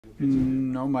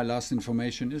No, my last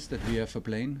information is that we have a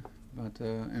plane, but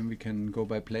and we can go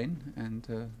by plane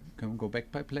and can go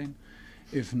back by plane.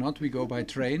 If not, we go by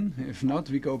train. If not,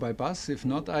 we go by bus. If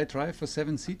not, I drive a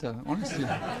 7-seater. Honestly,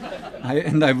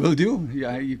 I will do.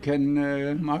 Yeah, you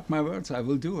can mark my words. I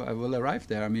will do. I will arrive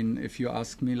there. I mean, if you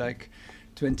ask me like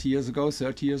 20 years ago,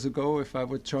 30 years ago, if I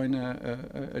would join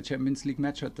a Champions League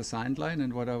match at the sideline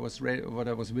and what I was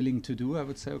willing to do, I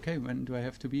would say, okay, when do I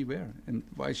have to be where? And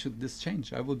why should this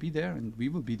change? I will be there and we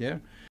will be there.